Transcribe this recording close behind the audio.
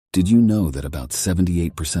Did you know that about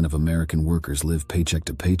 78% of American workers live paycheck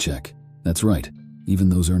to paycheck? That's right, even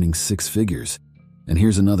those earning six figures. And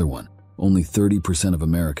here's another one. Only 30% of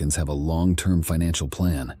Americans have a long-term financial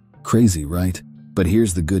plan. Crazy, right? But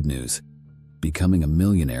here's the good news. Becoming a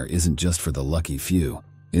millionaire isn't just for the lucky few.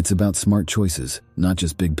 It's about smart choices, not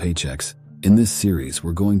just big paychecks. In this series,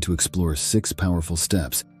 we're going to explore 6 powerful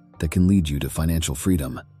steps that can lead you to financial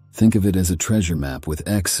freedom. Think of it as a treasure map with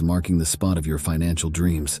X marking the spot of your financial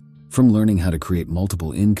dreams. From learning how to create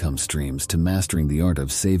multiple income streams to mastering the art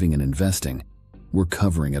of saving and investing, we're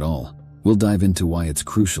covering it all. We'll dive into why it's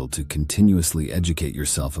crucial to continuously educate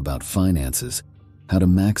yourself about finances, how to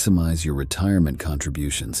maximize your retirement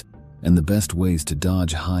contributions, and the best ways to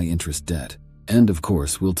dodge high-interest debt. And of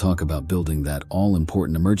course, we'll talk about building that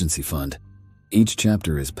all-important emergency fund. Each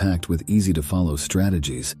chapter is packed with easy-to-follow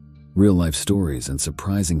strategies, real-life stories, and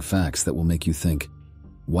surprising facts that will make you think,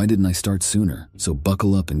 why didn't I start sooner? So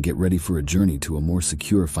buckle up and get ready for a journey to a more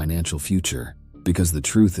secure financial future. Because the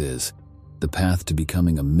truth is, the path to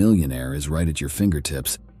becoming a millionaire is right at your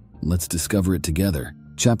fingertips. Let's discover it together.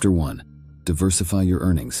 Chapter 1. Diversify your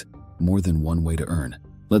earnings. More than one way to earn.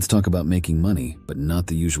 Let's talk about making money, but not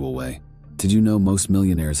the usual way. Did you know most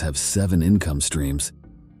millionaires have 7 income streams?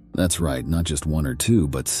 That's right, not just 1 or 2,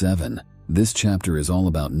 but 7. This chapter is all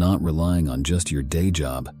about not relying on just your day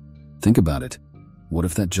job. Think about it. What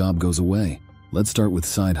if that job goes away? Let's start with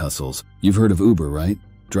side hustles. You've heard of Uber, right?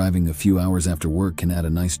 Driving a few hours after work can add a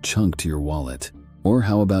nice chunk to your wallet. Or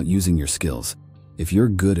how about using your skills? If you're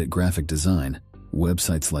good at graphic design,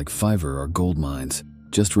 websites like Fiverr are gold mines.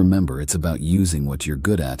 Just remember, it's about using what you're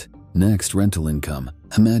good at. Next, rental income.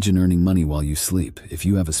 Imagine earning money while you sleep if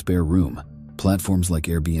you have a spare room. Platforms like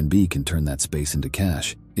Airbnb can turn that space into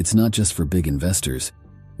cash. It's not just for big investors.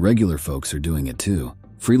 Regular folks are doing it too.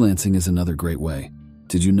 Freelancing is another great way.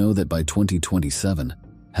 Did you know that by 2027,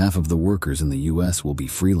 half of the workers in the US will be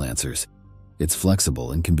freelancers? It's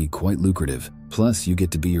flexible and can be quite lucrative. Plus, you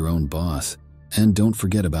get to be your own boss. And don't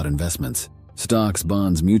forget about investments. Stocks,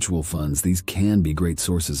 bonds, mutual funds, these can be great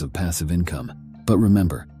sources of passive income. But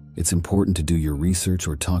remember, it's important to do your research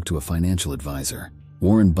or talk to a financial advisor.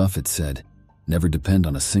 Warren Buffett said, "Never depend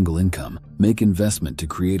on a single income. Make investment to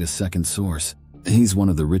create a second source." He's one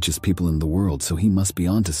of the richest people in the world, so he must be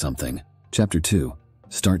onto something. Chapter 2.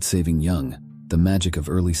 Start saving young. The magic of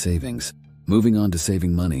early savings. Moving on to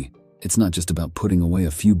saving money, it's not just about putting away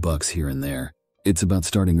a few bucks here and there. It's about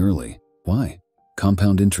starting early. Why?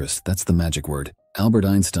 Compound interest, that's the magic word. Albert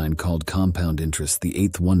Einstein called compound interest the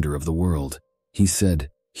 8th wonder of the world. He said,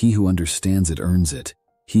 "He who understands it earns it.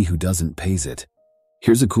 He who doesn't pays it."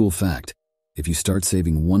 Here's a cool fact. If you start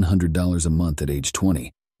saving $100 a month at age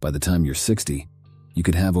 20, by the time you're 60, you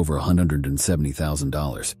could have over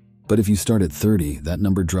 $170,000. But if you start at 30, that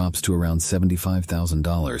number drops to around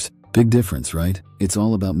 $75,000. Big difference, right? It's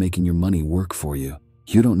all about making your money work for you.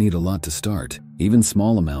 You don't need a lot to start. Even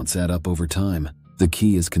small amounts add up over time. The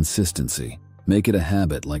key is consistency. Make it a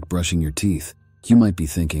habit like brushing your teeth. You might be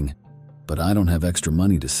thinking, but I don't have extra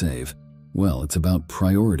money to save. Well, it's about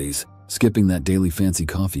priorities. Skipping that daily fancy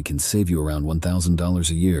coffee can save you around $1,000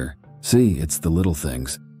 a year. See, it's the little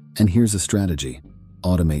things. And here's a strategy.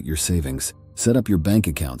 Automate your savings. Set up your bank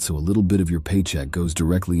account so a little bit of your paycheck goes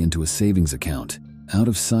directly into a savings account. Out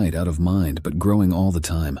of sight, out of mind, but growing all the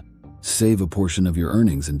time. Save a portion of your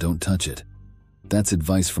earnings and don't touch it. That's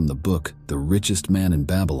advice from the book, The Richest Man in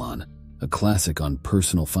Babylon, a classic on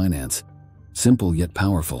personal finance. Simple yet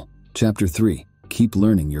powerful. Chapter 3. Keep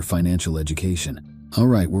learning your financial education. All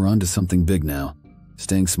right, we're on to something big now.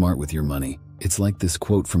 Staying smart with your money. It's like this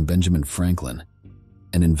quote from Benjamin Franklin.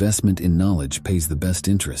 An investment in knowledge pays the best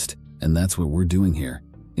interest. And that's what we're doing here.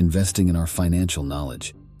 Investing in our financial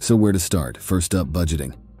knowledge. So where to start? First up,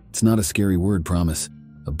 budgeting. It's not a scary word, promise.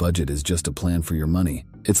 A budget is just a plan for your money.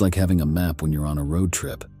 It's like having a map when you're on a road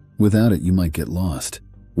trip. Without it, you might get lost.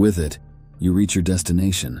 With it, you reach your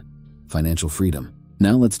destination. Financial freedom.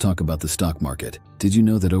 Now let's talk about the stock market. Did you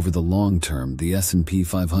know that over the long term, the S&P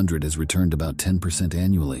 500 has returned about 10%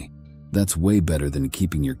 annually? That's way better than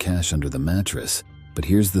keeping your cash under the mattress. But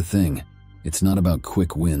here's the thing. It's not about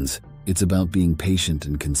quick wins. It's about being patient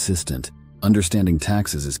and consistent. Understanding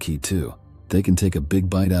taxes is key too. They can take a big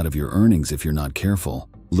bite out of your earnings if you're not careful.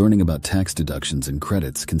 Learning about tax deductions and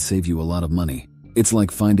credits can save you a lot of money. It's like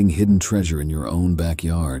finding hidden treasure in your own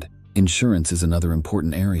backyard. Insurance is another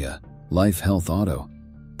important area. Life, health, auto.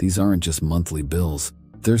 These aren't just monthly bills.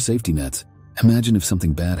 They're safety nets. Imagine if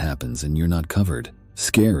something bad happens and you're not covered.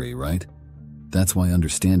 Scary, right? That's why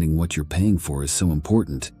understanding what you're paying for is so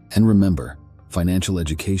important. And remember, financial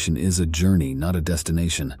education is a journey, not a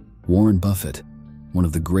destination. Warren Buffett, one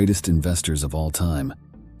of the greatest investors of all time,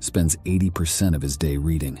 spends 80% of his day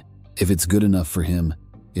reading. If it's good enough for him,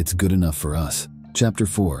 it's good enough for us. Chapter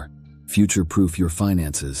 4. Future-proof your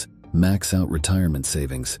finances. Max out retirement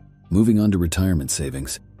savings. Moving on to retirement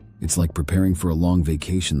savings. It's like preparing for a long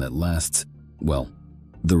vacation that lasts, well,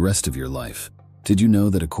 the rest of your life. Did you know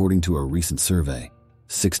that according to a recent survey,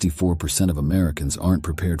 64% of Americans aren't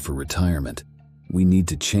prepared for retirement? We need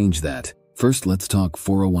to change that. First, let's talk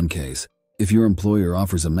 401ks. If your employer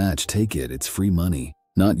offers a match, take it. It's free money.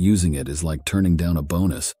 Not using it is like turning down a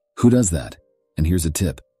bonus. Who does that? And here's a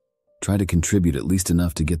tip. Try to contribute at least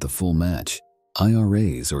enough to get the full match.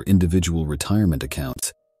 IRAs, or individual retirement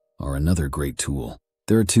accounts, are another great tool.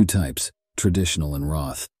 There are two types, traditional and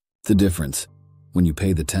Roth. The difference: when you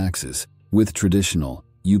pay the taxes. With traditional,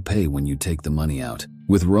 you pay when you take the money out.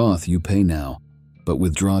 With Roth, you pay now, but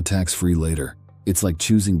withdraw tax-free later. It's like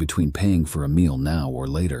choosing between paying for a meal now or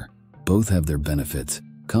later. Both have their benefits.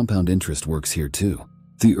 Compound interest works here too.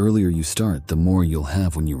 The earlier you start, the more you'll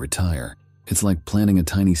have when you retire. It's like planting a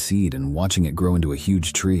tiny seed and watching it grow into a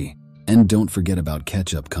huge tree. And don't forget about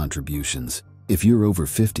catch-up contributions. If you're over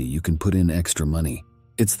 50, you can put in extra money.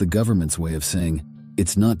 It's the government's way of saying,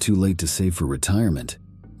 it's not too late to save for retirement.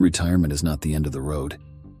 Retirement is not the end of the road.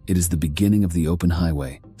 It is the beginning of the open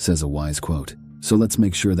highway, says a wise quote. So let's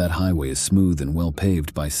make sure that highway is smooth and well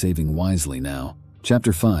paved by saving wisely now.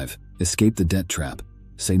 Chapter 5. Escape the debt trap.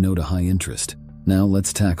 Say no to high interest. Now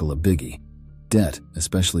let's tackle a biggie. Debt,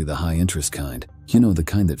 especially the high interest kind. You know, the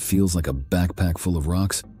kind that feels like a backpack full of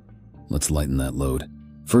rocks? Let's lighten that load.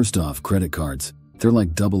 First off, credit cards. They're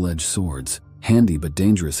like double-edged swords. Handy but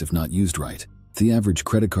dangerous if not used right. The average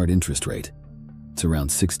credit card interest rate, it's around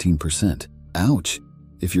 16%. Ouch!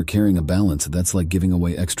 If you're carrying a balance, that's like giving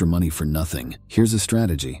away extra money for nothing. Here's a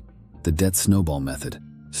strategy. The debt snowball method.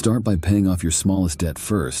 Start by paying off your smallest debt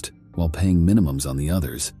first, while paying minimums on the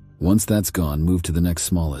others. Once that's gone, move to the next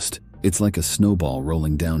smallest. It's like a snowball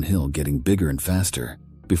rolling downhill, getting bigger and faster.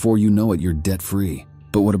 Before you know it, you're debt-free.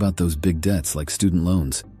 But what about those big debts like student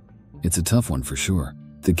loans? It's a tough one for sure.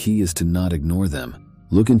 The key is to not ignore them.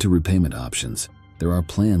 Look into repayment options. There are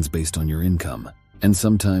plans based on your income. And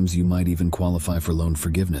sometimes you might even qualify for loan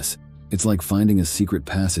forgiveness. It's like finding a secret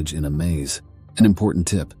passage in a maze. An important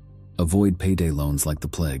tip: avoid payday loans like the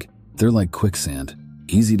plague. They're like quicksand.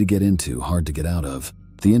 Easy to get into, hard to get out of.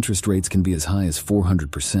 The interest rates can be as high as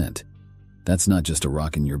 400%. That's not just a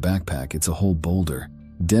rock in your backpack, it's a whole boulder.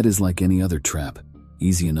 Debt is like any other trap.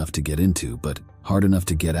 Easy enough to get into, but hard enough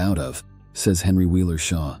to get out of, says Henry Wheeler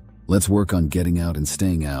Shaw. Let's work on getting out and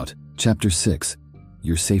staying out. Chapter 6.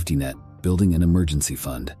 Your safety net. Building an emergency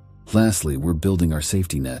fund. Lastly, we're building our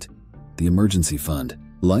safety net. The emergency fund.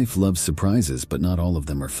 Life loves surprises, but not all of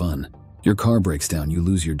them are fun. Your car breaks down, you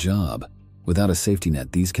lose your job. Without a safety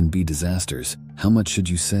net, these can be disasters. How much should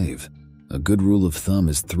you save? A good rule of thumb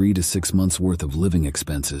is 3 to 6 months worth of living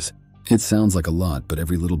expenses. It sounds like a lot, but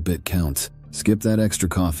every little bit counts. Skip that extra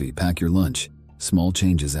coffee, pack your lunch. Small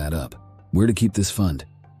changes add up. Where to keep this fund?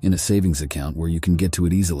 In a savings account where you can get to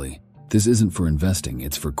it easily. This isn't for investing,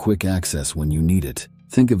 it's for quick access when you need it.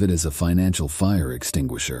 Think of it as a financial fire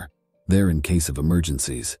extinguisher. There in case of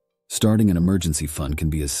emergencies. Starting an emergency fund can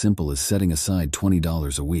be as simple as setting aside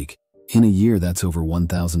 $20 a week. In a year, that's over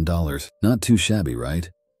 $1,000. Not too shabby, right?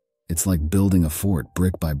 It's like building a fort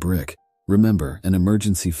brick by brick. Remember, an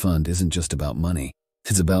emergency fund isn't just about money.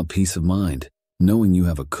 It's about peace of mind. Knowing you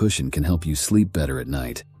have a cushion can help you sleep better at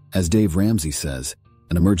night. As Dave Ramsey says,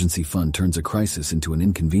 an emergency fund turns a crisis into an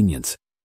inconvenience.